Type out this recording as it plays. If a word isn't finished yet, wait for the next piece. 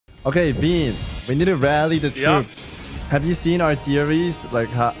Okay, Bean, we need to rally the troops. Have you seen our theories, like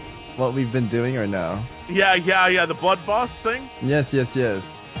what we've been doing or no? Yeah. The blood boss thing? Yes.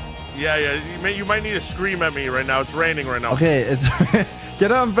 Yeah. You might need to scream at me right now. It's raining right now. Okay, it's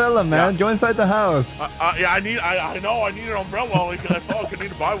get an umbrella, man. Go inside the house. Yeah, I know I need an umbrella. Like, I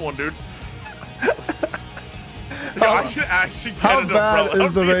need to buy one, dude. I should actually get an umbrella. How bad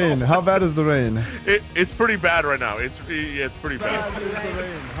is the rain? How bad is the rain? It's pretty bad right now. It's pretty bad.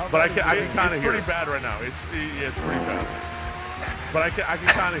 But I can kind of hear it. It's pretty bad right now. It's pretty bad. But I can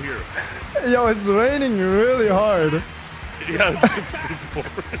kind of hear it. Yo, it's raining really hard. Yeah, it's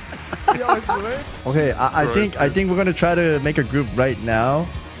boring. Yo, it's raining. Okay, I think we're gonna try to make a group right now,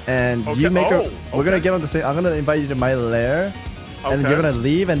 and you make we're gonna get on the same. I'm gonna invite you to my lair, and you're gonna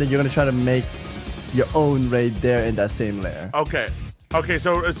leave, and then you're gonna try to make your own raid there in that same lair. Okay,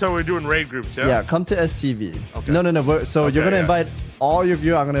 so we're doing raid groups, yeah? Yeah, come to STV. Okay. No. You're gonna invite all your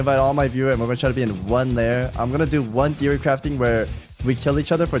viewers. I'm gonna invite all my viewers, and we're gonna try to be in one lair. I'm gonna do one theory crafting where we kill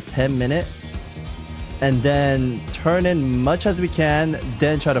each other for 10 minutes, and then turn in much as we can,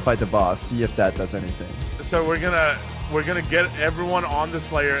 then try to fight the boss. See if that does anything. So we're gonna get everyone on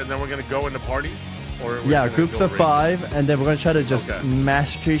this layer, and then we're gonna go into parties. Yeah, groups of 5, and then we're gonna try to just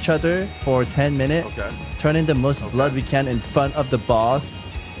massacre each other for 10 minutes. Turn in the most blood we can in front of the boss,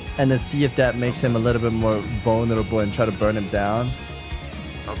 and then see if that makes him a little bit more vulnerable and try to burn him down.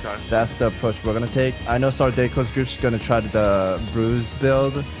 Okay. That's the approach we're gonna take. I know Sardeko's group's gonna try the bruise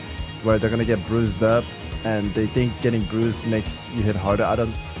build, where they're gonna get bruised up, and they think getting bruised makes you hit harder. I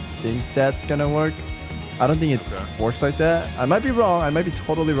don't think that's gonna work. I don't think it works like that. I might be wrong. I might be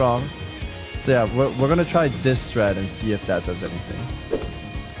totally wrong. So yeah, we're gonna try this strat and see if that does anything.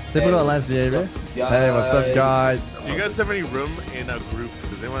 Typical alliance behavior. Hey, what's up, guys? Do you guys have any room in a group?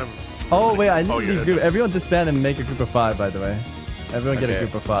 Does anyone have? Oh wait, I need to leave group. Everyone disband and make a group of 5, by the way. Everyone get a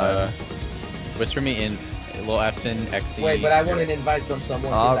group of 5. Whisper me in. Lil Fson, XC. Wait, but I want an invite from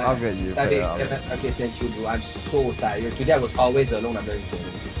someone. I'll get you. Okay, thank you, bro. I'm so tired. Today I was always alone. I'm very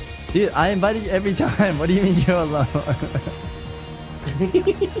tired. Dude, I invited you every time. What do you mean you're alone?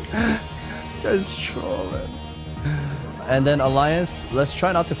 This guy's trolling. And then alliance, let's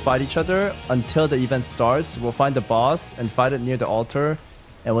try not to fight each other until the event starts. We'll find the boss and fight it near the altar,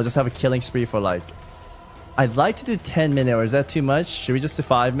 and we'll just have a killing spree for like, I'd like to do 10 minutes, or is that too much? Should we just do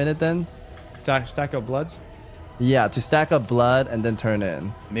 5 minutes then? Stack up bloods? Yeah, to stack up blood and then turn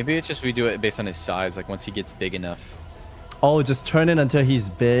in. Maybe it's just we do it based on his size, like once he gets big enough. Oh, just turn in until he's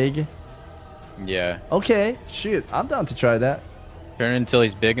big? Yeah. Okay, shoot, I'm down to try that. Turn until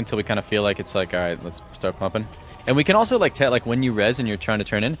he's big, until we kind of feel like it's like, all right, let's start pumping. And we can also like like when you res and you're trying to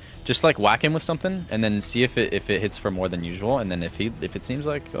turn in, just like whack him with something and then see if it hits for more than usual. And then if it seems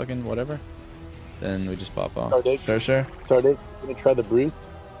like fucking whatever, then we just pop off. Sure. Started. Gonna try the bruised.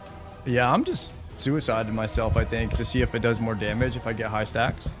 Yeah, I'm just suiciding myself, I think, to see if it does more damage if I get high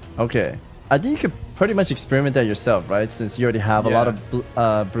stacks. Okay. I think you could pretty much experiment that yourself, right? Since you already have a lot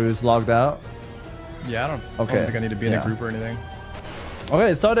of brews logged out. Yeah, I don't think I need to be in a group or anything.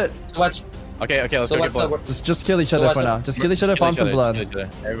 Okay, start it. Okay, let's go get blood. Just kill each other for now. Just kill each other, farm some blood.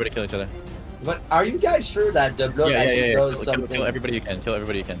 Everybody kill each other. But are you guys sure that the blood actually does something? Kill everybody you can. Kill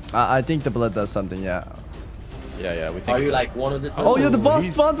everybody you can. I think the blood does something, yeah. Yeah, we think. Are you like one of the? Oh, yo, the boss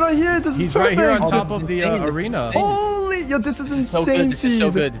spawned right here. This is perfect. He's right here on top of the arena. Holy, yo, this is insane. This is so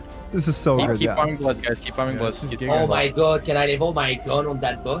good. This is so good. Keep farming bloods, guys. Keep farming bloods. Oh my god, can I level my gun on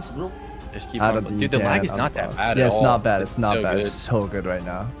that boss, bro? Just keep farming. Dude, the lag is not that bad. Yeah, it's not bad. It's not bad. It's so good right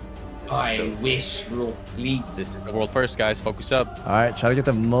now. I wish, bro. Please. This is the world first, guys. Focus up. All right, try to get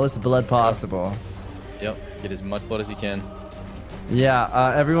the most blood possible. Yep. Get as much blood as you can.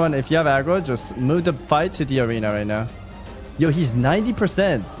 Yeah, everyone, if you have aggro, just move the fight to the arena right now. Yo, he's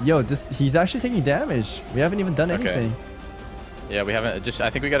 90%. Yo, he's actually taking damage. We haven't even done anything. Yeah, we haven't. I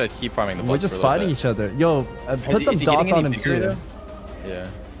think we gotta keep farming the blood. We're just fighting each other. Yo, put some dots on him too. Yeah.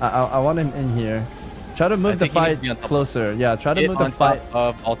 I want him in here. Try to move the fight closer. Yeah, try to move the fight.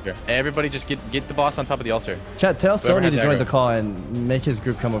 Of altar. Everybody just get the boss on top of the altar. Chat, tell Sony to join the call and make his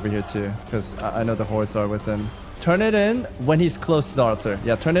group come over here too, because I know the hordes are with him. Turn it in when he's close to the altar.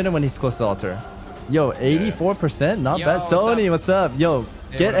 Yeah, turn it in when he's close to the altar. Yo, 84%, not bad. Sony, what's up? Yo,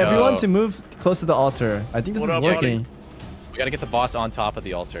 get everyone to move close to the altar. I think this is working. We gotta get the boss on top of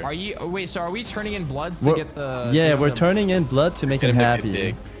the altar. Are you? Wait, so are we turning in bloods to get the? Yeah, we're turning in blood to make him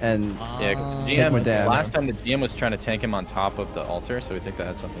happy. And yeah, GM. Last time the GM was trying to tank him on top of the altar, so we think that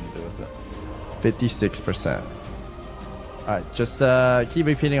has something to do with it. 56%. All right, just keep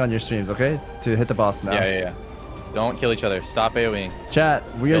repeating on your streams, okay? To hit the boss now. Yeah. Don't kill each other. Stop AoEing. Chat,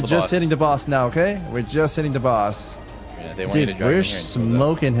 we are just hitting the boss now, okay? We're just hitting the boss. Yeah, they want you to Dude, drive we're in here and kill them.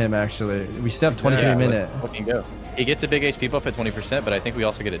 smoking him actually. We still have 23 Yeah, minutes. let's fucking go. He gets a big HP buff at 20%, but I think we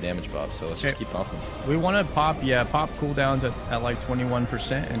also get a damage buff, so let's just keep pumping. We want to pop cooldowns at like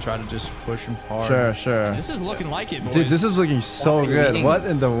 21% and try to just push him hard. Sure, sure. This is looking like it, boys. Dude, this is looking so good. What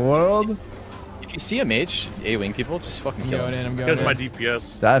in the world? If you see a mage A-wing people, just fucking kill him. I'm Because going my in.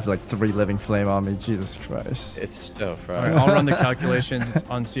 DPS. I have like 3 living flame on me. Jesus Christ. It's so All fried. right, I'll run the calculations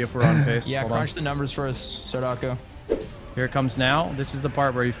on see if we're on pace. Yeah, Hold on. crunch the numbers for us, Sodako. Here it comes now. This is the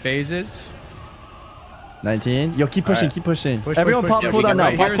part where he phases. 19. Yo, keep pushing, Alright. keep pushing. Push, Everyone push, pop push. cooldown now.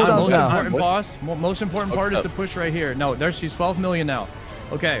 Right Pop here is the cooldowns most now. important boss. Most important part is to push right here. No, she's 12 million now.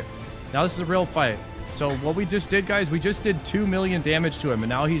 Okay, now this is a real fight. So what we just did, guys, we just did 2 million damage to him, and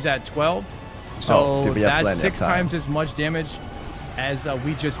now he's at 12. So dude, we have that's plenty of 6 time. times as much damage as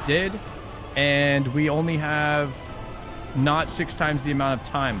we just did, and we only have not 6 times the amount of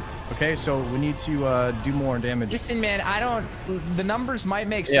time. Okay, so we need to do more damage. Listen, man, the numbers might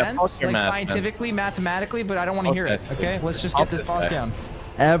make Yeah, sense, fuck your like math, scientifically, mathematically, but I don't want to Fuck hear it, that. okay? Let's just Fuck get this this boss guy. down.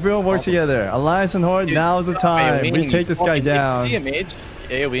 Everyone work together. Alliance and Horde, Dude, now's the time. We take this guy If you down. see a mage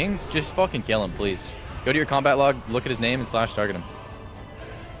AoEing, just fucking kill him, please. Go to your combat log, look at his name, and slash target him.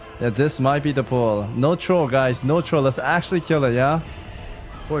 Yeah, this might be the pull. No troll, guys. No troll. Let's actually kill it, yeah?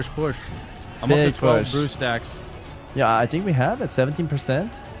 Push. I'm Big up to 12 push. brew stacks. Yeah, I think we have it.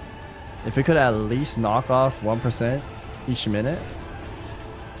 17%. If we could at least knock off 1% each minute.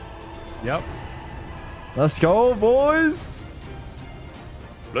 Yep. Let's go, boys.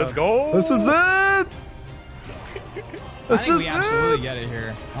 Let's go. This is it. I This think is we absolutely it. get it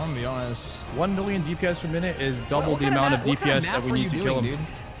here. I'm gonna be honest. 1 million DPS per minute is double What the kind amount of what kind DPS math that we were need you to doing, kill him.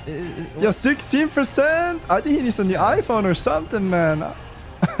 dude? Yo, 16%. I think he needs a new iPhone or something, man.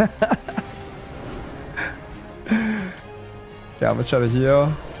 Okay, I'm gonna try to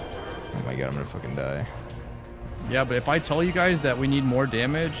heal. Oh my god, I'm gonna fucking die. Yeah, but if I tell you guys that we need more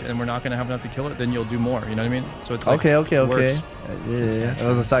damage and we're not gonna have enough to kill it, then you'll do more. You know what I mean? So it's like, Okay. it works. Yeah. It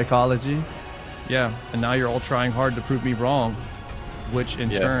was a psychology. Yeah, and now you're all trying hard to prove me wrong, which in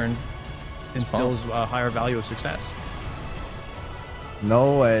turn instills a higher value of success.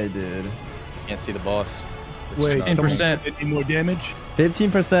 No way, dude. Can't see the boss. It's Wait, not- 10%. Any more damage?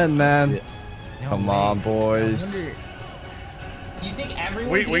 15%, man. Yeah. Come on, boys. You think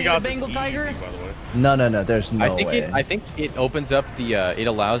everyone's We getting got a Bengal this Tiger? easy, by the way. No. There's no way. I think it opens up the it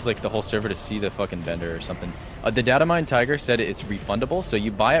allows like the whole server to see the fucking vendor or something. The data mine Tiger said it's refundable, so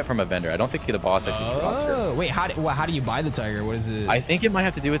you buy it from a vendor. I don't think the boss actually drops it. Oh, wait, how do you buy the Tiger? What is it? I think it might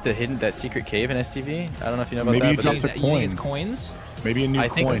have to do with that secret cave in STV. I don't know if you know about Maybe that. you but dropped Is a that- you think it's coin. coins? Maybe a new I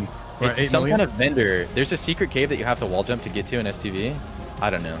think coin. For it's 8 some million? kind of vendor. There's a secret cave that you have to wall jump to get to in STV. I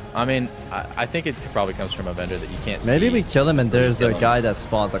don't know. I mean, I think it probably comes from a vendor that you can't see. Maybe we kill him and there's kill a him. guy that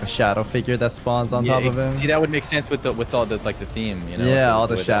spawns, like a shadow figure that spawns on Yeah, top of him. See, that would make sense with all the like the theme, you know. Yeah, with all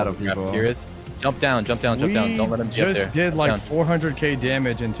the with shadow graphic people. here is. Jump down. Don't let him get just there. did Jump like down. 400k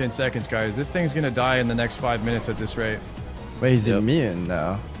damage in 10 seconds, guys. This thing's gonna die in the next 5 minutes at this rate. Wait, he's Yep. immune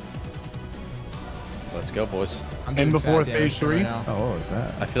now. Let's go, boys. I'm doing before fat phase damage 3? now. Oh, what was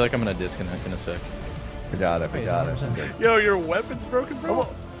that? I feel like I'm gonna disconnect in a sec. We got it. We Wait, got it. 100%. Yo, your weapon's broken, bro. Wait,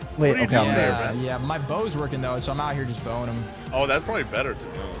 What are you okay, I'm doing there. there, man? Yeah, my bow's working though, so I'm out here just bowing him. Oh, that's probably better to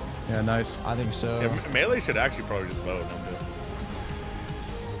know. Yeah, nice. I think so. Yeah, melee should actually probably just bow him.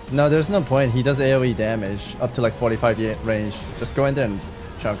 No, there's no point. He does AoE damage up to like 45 range. Just go in there and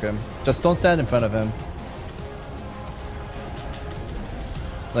chunk him. Just don't stand in front of him.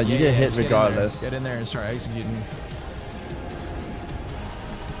 Like, you get hit just regardless. Get in there and start executing.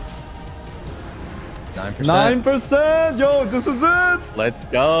 9%. 9%! Yo, this is it! Let's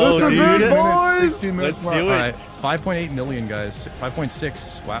go, This is dude. it, boys! 16 Let's minutes left. do All it. right, 5.8 million, guys.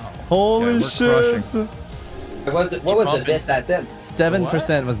 5.6. Wow. Holy Yeah, we're shit! crushing. What was the best attempt?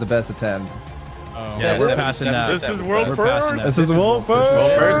 7% was the best attempt. Oh, Yeah, we're seven- passing seven- that. This is world We're passing first. that. This is world first!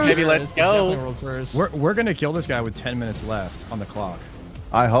 World first, baby. It's Let's definitely go. world first. We're gonna kill this guy with 10 minutes left on the clock.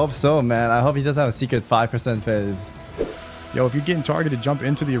 I hope so, man. I hope he doesn't have a secret 5% phase. Yo, if you're getting targeted, jump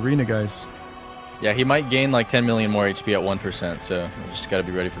into the arena, guys. Yeah, he might gain like 10 million more HP at 1%, so we just gotta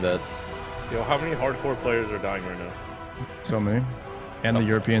be ready for that. Yo, how many hardcore players are dying right now? So many. And the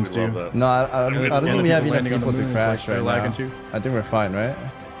Europeans We too. love that. No, I don't And think the we have people enough landing on the people to moon is crash like they're right lagging now. too. I think we're fine, right?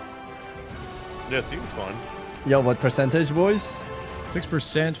 Yeah, it seems fun. Yo, what percentage, boys?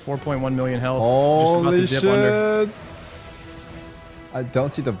 6%, 4.1 million health. Holy just about to dip under. shit! I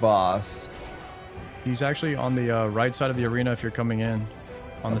don't see the boss. He's actually on the right side of the arena if you're coming in.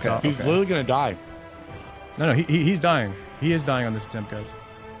 On the Okay. top. He's literally gonna die. No, he's dying. He is dying on this attempt, guys.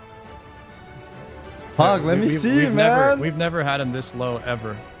 Pog, let me see, man. We've never had him this low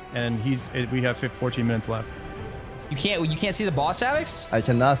ever. And we have 14 minutes left. You can't see the boss, Savix? I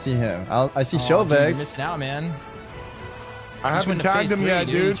cannot see him. I see Dude, Shobek. you're missing out, man. I haven't tagged him yet,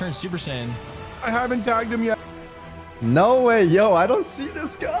 You dude. turned Super Saiyan. I haven't tagged him yet. No way, yo, I don't see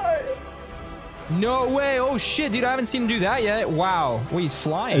this guy. No way. Oh shit, dude, I haven't seen him do that yet. Wow. Wait, he's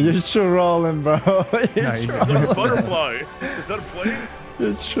flying. You're trolling, bro. You're he's It's like a butterfly. Is that a plane?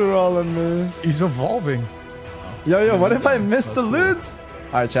 You're trolling, man. He's evolving. Yo, what if I miss the loot?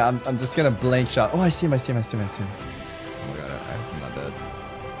 All right, chat, I'm just gonna blank shot. Oh, I see him. Oh my god, I'm not dead.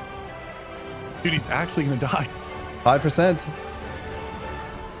 Dude, he's actually gonna die. 5%.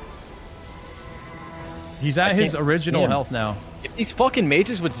 He's at his can't original see him. health now. If these fucking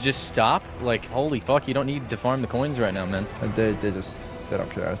mages would just stop, like, holy fuck, you don't need to farm the coins right now, man. They don't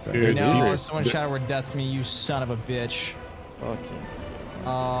care, I think. Dude, No, someone shouted word death to me, you son of a bitch. Fuck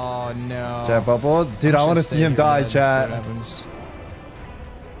Oh no. Chat bubble. Dude, I want to see him die, chat.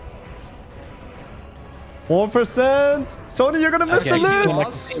 4%. Sony, you're gonna miss the I loot.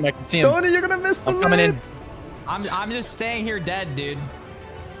 can see him. Sony, you're gonna miss the I'm loot. coming in. I'm just staying here dead, dude.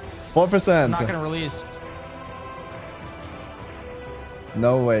 4%. I'm not gonna release.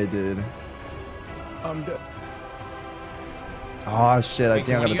 No way, dude. I'm dead. Oh shit, I Wait,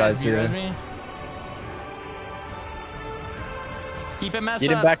 think I'm can gonna one die of you guys too. B-res me? Keep it messed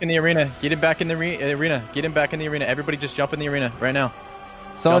Get him up. back in the arena. Get him back in the arena. Get him back in the arena. Everybody just jump in the arena right now.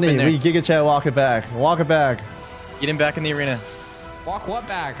 Jump in Sony, there. we Giga Chat, walk it back. Walk it back. Get him back in the arena. Walk what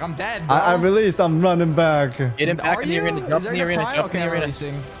back? I'm dead, bro. I released, I'm running back. Get him back Are in the you? arena. Is Jump there in the enough arena. time? Jump Okay, in the I'm arena.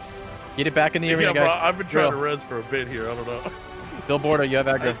 releasing. Get it back in the arena, Yeah, bro, guys. I've been trying to Drill. res for a bit here. I don't know. Bill Border, you have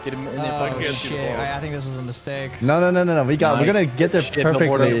aggro. Get him in there. Oh can't see the shit, balls. I think this was a mistake. No. We're gonna get there Shit, Bill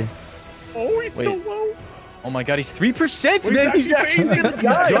Border. perfectly. Oh, he's so Wait. low. Oh my god, he's 3%, He's man. He's actually actually gonna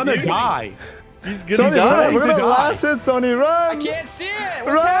gonna He's gonna dude. die. He's gonna Sony, die. we're gonna die. last hit, Sony, I run! can't see it.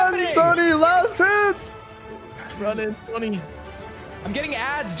 What's Run, happening? Sony, last hit! Run in, 20. I'm getting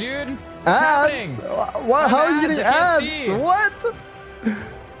ads, dude. What's Ads? happening? What? How are you ads, getting I can't ads? see. What?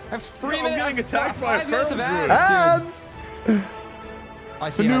 I have 3 I'm minutes. getting I have attacked by a 5 minutes of frozen ads, dude. Ads? I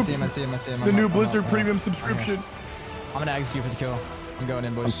see him. I see him. I see him. I see him. The new Blizzard Premium subscription. I'm gonna execute for the kill. I'm going in,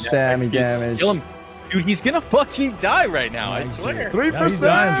 I'm boys. spamming damage. Kill him. Dude, he's gonna fucking die right now, I swear.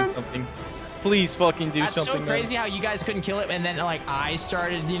 3%? Something. Please fucking do That's something. so man. crazy how you guys couldn't kill it, and then like I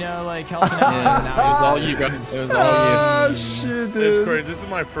started, you know, like helping out. Yeah, and it now was he's all dead. you, bro. It was all you. Oh shit, It's dude. crazy. This is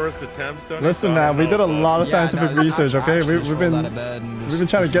my first attempt. Sonny, Listen, so I man, don't we know, did a but- lot of Yeah, scientific no, research, okay? actually We've just been rolled out of bed and we've been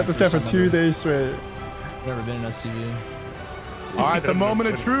trying to get this guy for first 2 time days straight. I've never been in STV. All right, the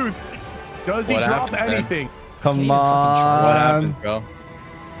moment of truth. Does he What drop happened, man? anything? Come even fucking try. What on. happened, bro?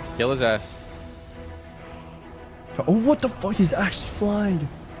 Kill his ass. Oh, what the fuck? He's actually flying.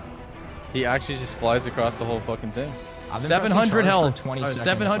 He actually just flies across the whole fucking thing. I've been 700 pressing charge health. for 20 Or seconds,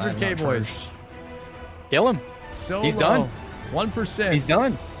 700k, I have not boys. charged. Kill him. So He's low. done. 1%. He's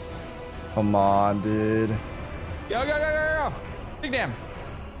done. Come on, dude. Go. Big damn.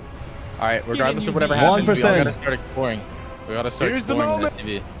 All right, regardless of whatever One happens, we all 1%. gotta start exploring. We gotta start Here's the exploring this moment.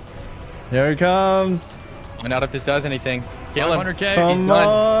 TV. Here he comes. Find out if this does anything. Kill him. 500k. He's Come done.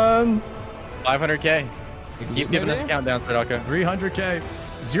 on. 500k. Keep giving us countdowns, Redaka. 300k.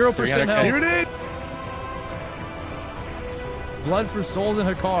 0% 300K. health. Here it is. Blood for souls in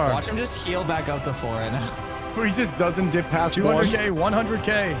Hakar. Watch him just heal back up to 4 right now. Where he just doesn't dip past 200k.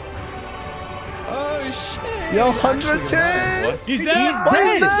 100k. Oh shit. Yo, 100k. What? He's dead.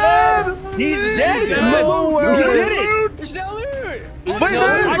 He's dead. He's dead. No way. He did it. There's no loot. Wait,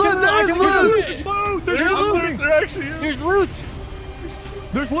 there is loot. There is loot. There's loot. There actually is. There's roots.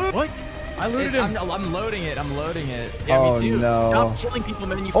 There's loot. What? I looted him. I'm loading it. I'm loading it. Yeah, Oh, me too. no. Stop killing people,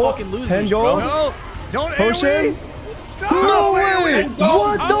 man. You Oh, fucking losers, 10 bro. gold? No. Don't Potion? AoE. Stop. No way.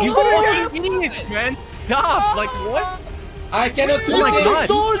 What the You fuck? fucking idiots, man. Stop. Like, what? I cannot do Oh my it. God. The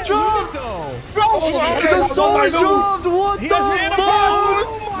sword dropped. Oh, The sword dropped. What the fuck?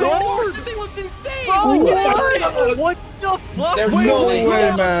 Sword. That thing looks insane. What? What the fuck? There's Wait, no way,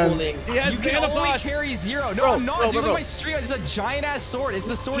 way, man. He has You can mana only bots. carry 0. No, Bro, I'm not. bro, Dude, bro, look bro. at my stream. It's a giant ass sword. It's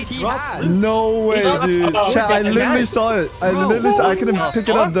the sword he drops has. loot. No way, dude. Chat, I literally saw it. I couldn't pick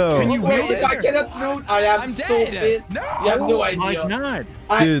it up though. Can you Wait, wait? if I cannot loot, I am I'm so dead. pissed. No. You have no Oh my idea. god.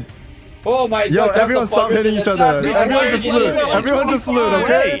 Dude, Oh my yo, god. that's everyone the stop fuckers hitting in each the other. chat. Everyone just loot. Everyone just loot,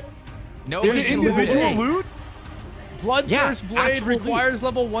 okay? No, There's it's an individual looting. loot. Bloodthirst Blade actual loot. requires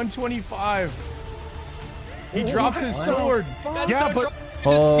level 125. He drops his sword. That's Yeah, so but-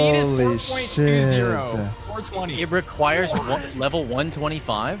 true. The speed is Holy 4.20. shit. 420. It requires level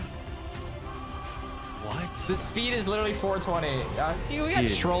 125? What? The speed is literally 420. Dude, we got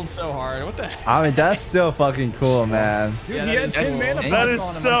Dude. trolled so hard. What the heck? I mean, that's still fucking cool, man. Dude, Yeah, he that has is 10 cool. mana That bots That is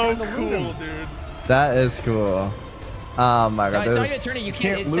on him. so I'm trying to loot cool, him. dude. That is cool. Oh my No, god. it's not there's- even turning. You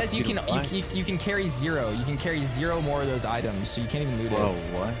can't. It loot says you can. it. You can carry 0. You can carry 0 more of those items, so you can't even loot Whoa,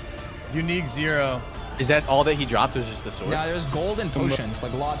 it. what? Unique 0. Is that all that he dropped was just the sword? No, there's gold and potions,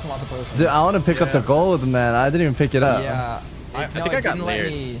 like lots and lots of potions. Dude, I want to pick up the gold, man. I didn't even pick it up. Yeah. I No, think it I got didn't let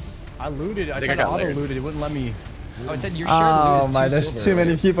layered. me. I looted. I think tried I to got auto layered. loot it. It wouldn't let me. Oh, it said your shared loot Oh is my, 2 there's silver. too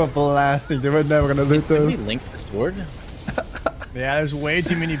many people blasting. Dude, we're never gonna loot Did we this. link the sword? Yeah, there's way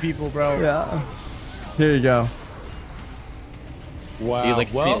too many people, bro. Yeah. Here you go. Wow. Do you link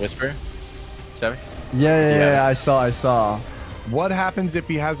it to me well, and whisper? Savix? Yeah, I saw. what happens if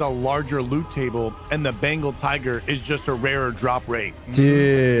he has a larger loot table and the Bengal Tiger is just a rarer drop rate?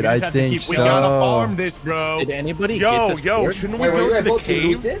 Dude, We I just have to think keep- so. We gotta farm this, bro. Did anybody Yo, get the yo, sword? shouldn't we Wait, were go you to the able to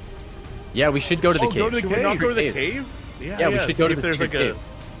loot cave? it? Yeah, we should go to the Oh, cave. go to the Should we cave. not go to the cave? Yeah, we should go see to if the there's like secret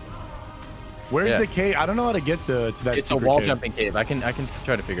a. Where's Yeah. the cave? I don't know how to get to that. It's a secret wall cave. jumping cave. I can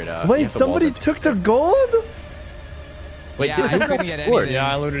try to figure it out. You Wait, have to wall somebody jump. took the gold? Wait, Yeah, dude, I who got couldn't the get sword? anything.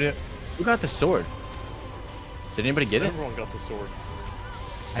 Yeah, I looted it. Who got the sword? Did anybody get it? Everyone got the sword.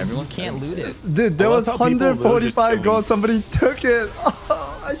 Everyone? You can't loot it. Dude, there I was love how people literally just 145 kill gold. me. Somebody took it.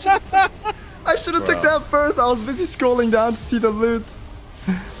 Oh, I should have took Bro. that first. I was busy scrolling down to see the loot.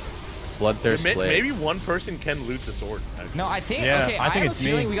 Bloodthirst Blade. Maybe one person can loot the sword. Actually. No, I think. Yeah, Okay, I think have it's a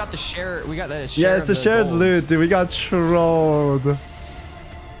feeling me. we got the share. We got the share. Yeah, it's of a shared gold. loot, dude. We got trolled.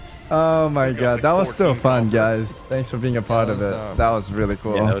 Oh my got god, like that was still 14 fun, gold. guys. Thanks for being a part that of was it. dope. That was really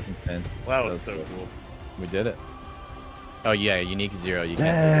cool. Yeah, that was insane. That was so cool. We did it. Oh yeah, unique 0. You can't,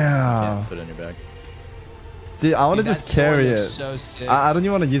 Damn. you can't put it in your bag. Dude, I want to Dude, just that sword carry looks it. So sick. I don't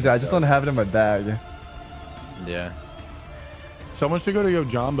even want to use it. I just want to have it in my bag. Yeah. Someone should go to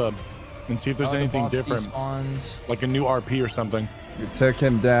Yojamba and see if there's Oh, the anything boss different, despawned. like a new RP or something. We took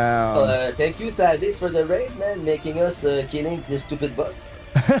him down. Thank you, Savix, for the raid, man, making us killing this stupid boss.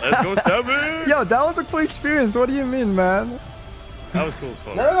 Let's go, Savix! Yo, that was a cool experience. What do you mean, man? That was cool as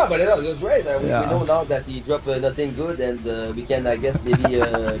fuck. No, but it was great. We Yeah. know now that he dropped nothing good, and we can, I guess, maybe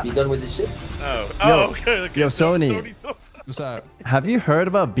be done with this shit. Oh, okay. Yo, so Sony. What's up? Have you heard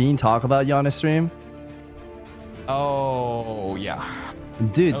about Bean talk about you on his stream? Oh yeah.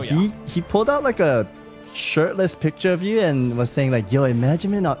 Dude, Oh, yeah. he pulled out like a shirtless picture of you and was saying like, yo,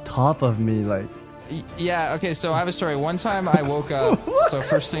 imagine him on top of me, like. Yeah, okay, so I have a story. One time I woke up, so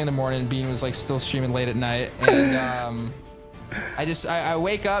first thing in the morning, Bean was like still streaming late at night, and I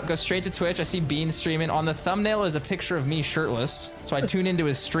wake up, go straight to Twitch, I see Bean streaming. On the thumbnail is a picture of me shirtless, so I tune into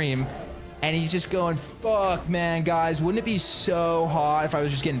his stream, and he's just going, fuck, man, guys, wouldn't it be so hot if I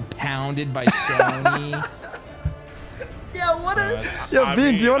was just getting pounded by Sony? Yeah, what that's- Yo,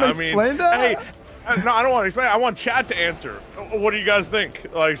 Bean, do you want to explain that? Hey, no, I don't want to explain. I want Chad to answer. What do you guys think?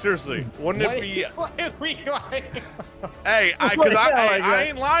 Like, seriously, wouldn't it be? Hey, I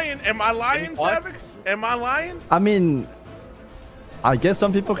ain't lying. Am I lying, Savix? Am I lying? I mean, I guess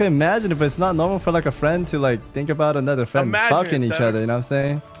some people can imagine if it's not normal for like a friend to like think about another friend Imagine fucking it, each other, Savix. you know what I'm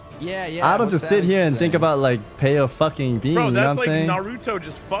saying? Yeah. I don't what's just sit Savage here and think saying? about like pay a fucking Bean, Bro, you know that's what like I'm saying? Naruto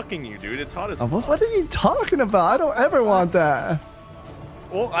just fucking you, dude. It's hot as. What are you talking about? I don't ever want that.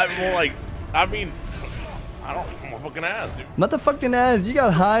 Well, I mean, I don't. I'm a fucking ass, dude. Motherfucking ass, you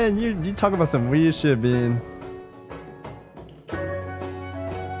got high and you talk about some weird shit, Bean.